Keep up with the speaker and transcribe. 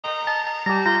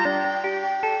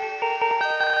I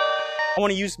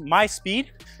want to use my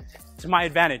speed to my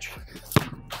advantage.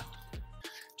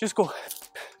 Just go,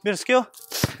 bit of skill.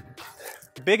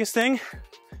 The biggest thing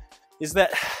is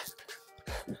that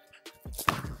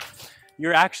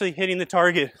you're actually hitting the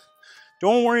target.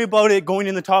 Don't worry about it going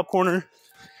in the top corner,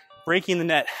 breaking the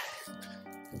net.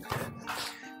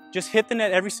 Just hit the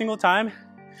net every single time,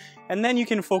 and then you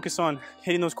can focus on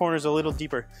hitting those corners a little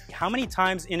deeper. How many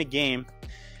times in a game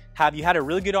have you had a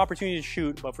really good opportunity to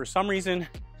shoot, but for some reason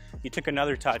you took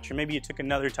another touch, or maybe you took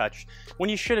another touch when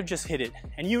you should have just hit it,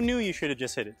 and you knew you should have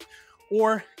just hit it?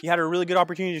 Or you had a really good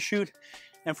opportunity to shoot,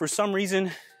 and for some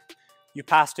reason you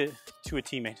passed it to a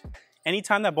teammate.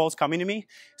 Anytime that ball's coming to me,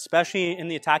 especially in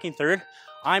the attacking third,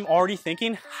 I'm already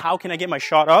thinking, how can I get my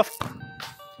shot off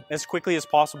as quickly as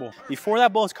possible? Before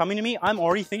that ball is coming to me, I'm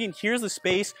already thinking, here's the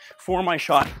space for my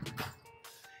shot.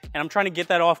 And I'm trying to get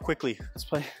that off quickly. Let's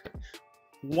play.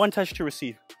 One touch to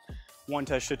receive, one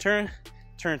touch to turn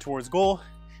towards goal.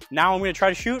 Now I'm gonna try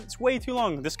to shoot. It's way too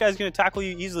long. This guy's gonna tackle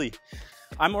you easily.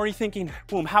 I'm already thinking,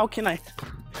 boom, how can I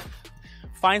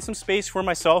find some space for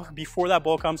myself before that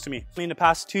ball comes to me? I mean, to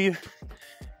pass to you,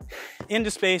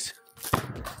 into space,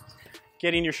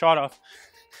 getting your shot off.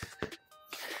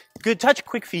 Good touch,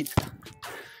 quick feet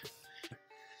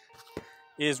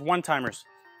is one-timers.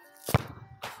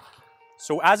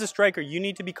 So as a striker, you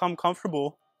need to become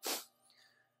comfortable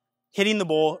hitting the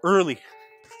ball early.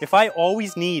 If I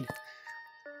always need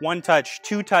one touch,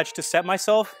 two touch to set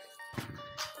myself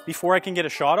before I can get a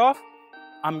shot off,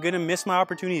 I'm gonna miss my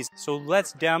opportunities. So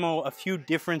let's demo a few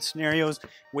different scenarios,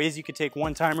 ways you could take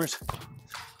one-timers.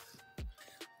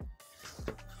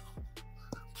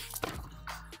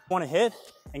 Want to hit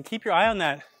and keep your eye on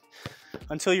that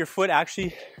until your foot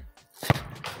actually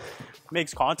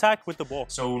makes contact with the ball.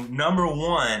 So number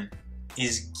one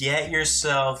is get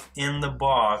yourself in the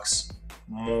box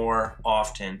more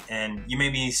often. And you may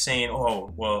be saying,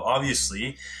 oh, well,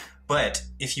 obviously, but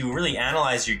if you really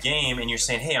analyze your game and you're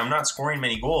saying, hey, I'm not scoring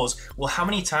many goals, well, how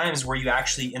many times were you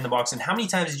actually in the box, and how many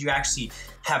times did you actually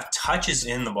have touches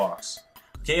in the box?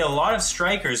 Okay, a lot of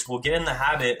strikers will get in the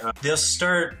habit of, they'll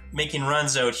start making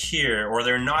runs out here, or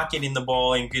they're not getting the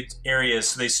ball in good areas,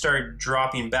 so they start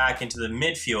dropping back into the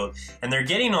midfield, and they're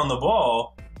getting on the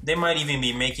ball. They might even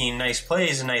be making nice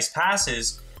plays and nice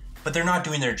passes, but they're not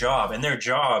doing their job, and their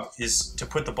job is to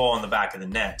put the ball in the back of the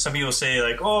net. Some people say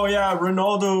like, oh yeah,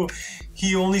 Ronaldo,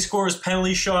 he only scores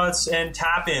penalty shots and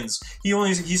tap-ins.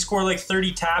 He scored like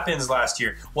 30 tap-ins last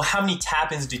year. Well, how many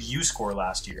tap-ins did you score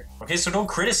last year? Okay, so don't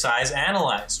criticize,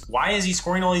 analyze. Why is he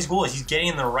scoring all these goals? He's getting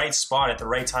in the right spot at the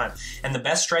right time. And the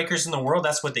best strikers in the world,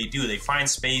 that's what they do. They find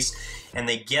space and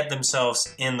they get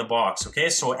themselves in the box, okay?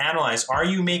 So analyze, are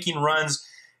you making runs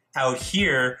out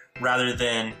here rather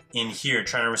than in here,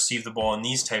 trying to receive the ball in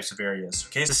these types of areas,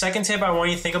 okay? The second tip I want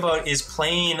you to think about is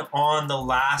playing on the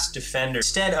last defender.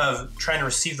 Instead of trying to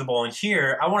receive the ball in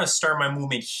here, I want to start my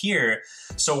movement here,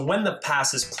 so when the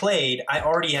pass is played, I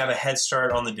already have a head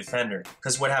start on the defender.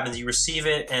 Because what happens, you receive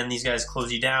it and these guys close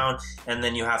you down, and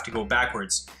then you have to go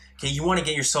backwards. Okay, you want to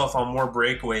get yourself on more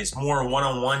breakaways, more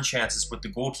one-on-one chances with the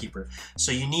goalkeeper.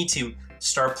 So you need to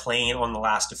start playing on the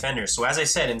last defender. So as I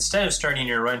said, instead of starting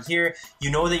your run here, you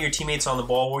know that your teammate's on the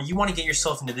ball, where you want to get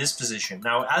yourself into this position.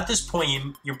 Now, at this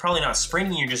point, you're probably not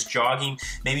sprinting, you're just jogging.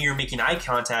 Maybe you're making eye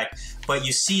contact, but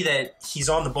you see that he's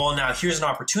on the ball now. Here's an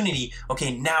opportunity.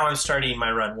 Okay, now I'm starting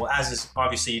my run. Well, as is,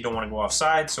 obviously, you don't want to go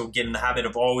offside, so get in the habit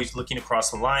of always looking across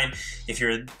the line. If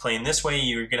you're playing this way,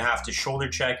 you're going to have to shoulder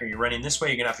check, or you're running this way,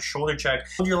 you're going to have to shoulder check.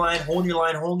 Hold your line, hold your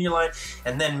line, hold your line,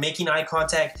 and then making eye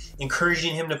contact,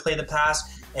 encouraging him to play the pass,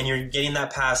 and you're getting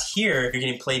that pass here, you're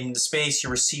getting played into space,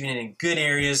 you're receiving it in good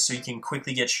areas so you can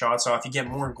quickly get shots off, you get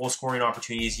more goal scoring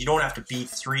opportunities, you don't have to beat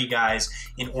 3 guys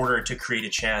in order to create a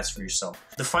chance for yourself.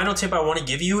 The final tip I want to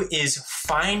give you is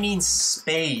finding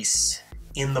space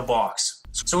in the box.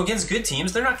 So against good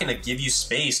teams, they're not going to give you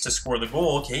space to score the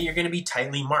goal, okay? You're going to be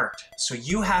tightly marked. So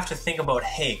you have to think about,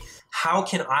 hey, how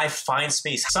can I find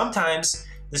space? Sometimes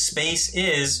the space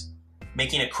is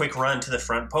making a quick run to the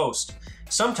front post.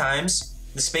 Sometimes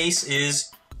the space is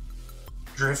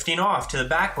drifting off to the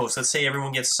back post. Let's say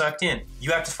everyone gets sucked in.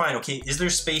 You have to find, okay, is there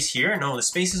space here? No, the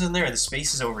space isn't there. The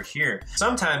space is over here.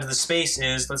 Sometimes the space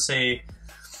is, let's say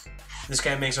this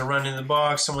guy makes a run in the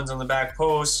box, someone's on the back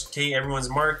post, okay, everyone's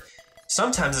marked.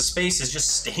 Sometimes the space is just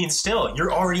staying still.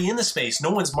 You're already in the space.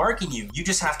 No one's marking you. You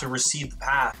just have to receive the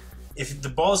pass. If the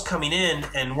ball's coming in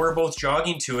and we're both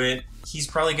jogging to it, he's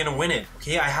probably going to win it.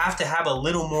 Okay, I have to have a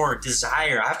little more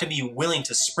desire. I have to be willing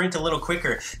to sprint a little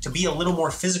quicker, to be a little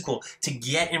more physical, to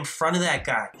get in front of that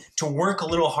guy, to work a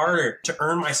little harder to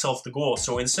earn myself the goal.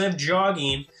 So instead of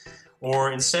jogging,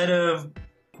 Or instead of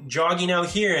jogging out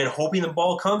here and hoping the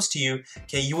ball comes to you,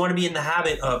 okay, you want to be in the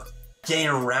habit of getting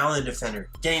around the defender,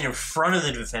 getting in front of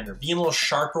the defender, being a little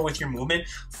sharper with your movement,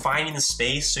 finding the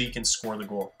space so you can score the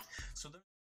goal.